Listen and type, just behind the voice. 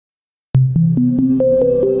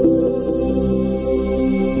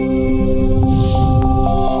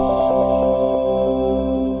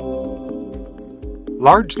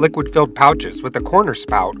Large liquid-filled pouches with a corner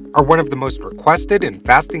spout are one of the most requested and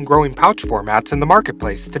fastest-growing pouch formats in the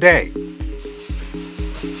marketplace today.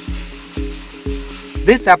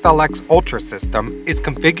 This FLX Ultra system is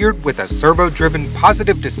configured with a servo-driven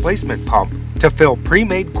positive displacement pump to fill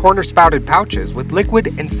pre-made corner-spouted pouches with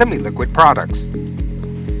liquid and semi-liquid products.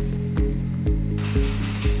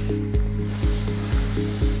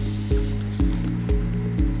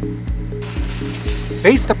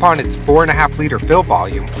 Based upon its 4.5-liter fill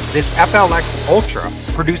volume, this FLX Ultra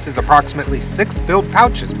produces approximately 6 filled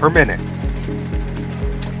pouches per minute.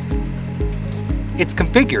 It's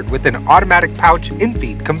configured with an Automatic Pouch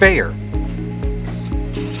In-Feed Conveyor.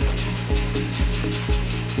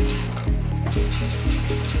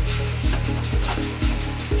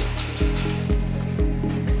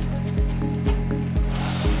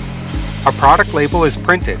 A product label is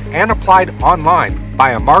printed and applied online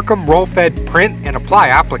by a Markem roll-fed print and apply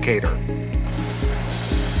applicator.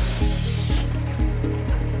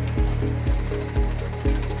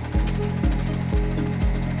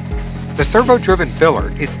 The servo-driven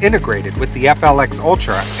filler is integrated with the FLX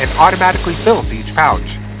Ultra and automatically fills each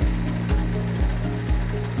pouch.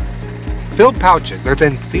 Filled pouches are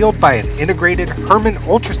then sealed by an integrated Hermann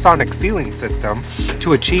Ultrasonic Sealing System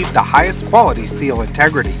to achieve the highest quality seal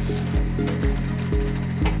integrity.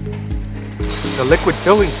 The liquid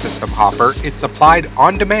filling system hopper is supplied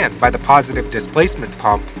on demand by the positive displacement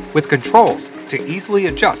pump with controls to easily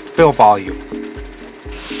adjust fill volume.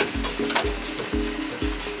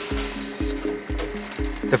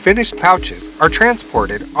 The finished pouches are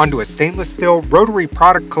transported onto a stainless steel rotary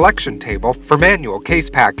product collection table for manual case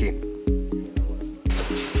packing.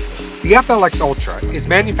 The FLX Ultra is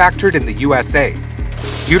manufactured in the USA,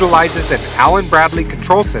 utilizes an Allen Bradley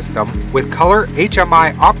control system with Color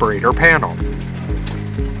HMI Operator Panel.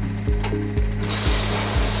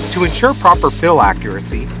 To ensure proper fill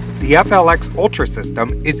accuracy, the FLX Ultra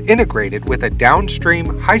system is integrated with a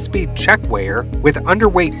downstream high-speed check weigher with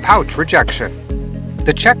underweight pouch rejection.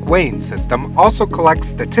 The check weighing system also collects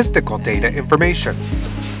statistical data information.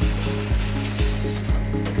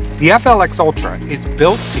 The FLX Ultra is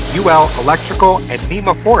built to UL Electrical and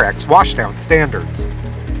Nema 4X washdown standards.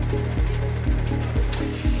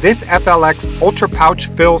 This FLX Ultra Pouch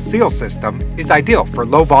Fill Seal System is ideal for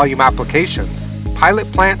low-volume applications,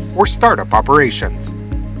 pilot plant, or startup operations.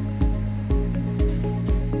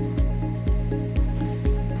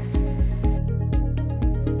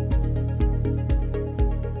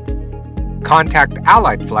 Contact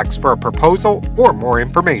ALLIEDFLEX for a proposal or more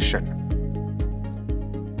information.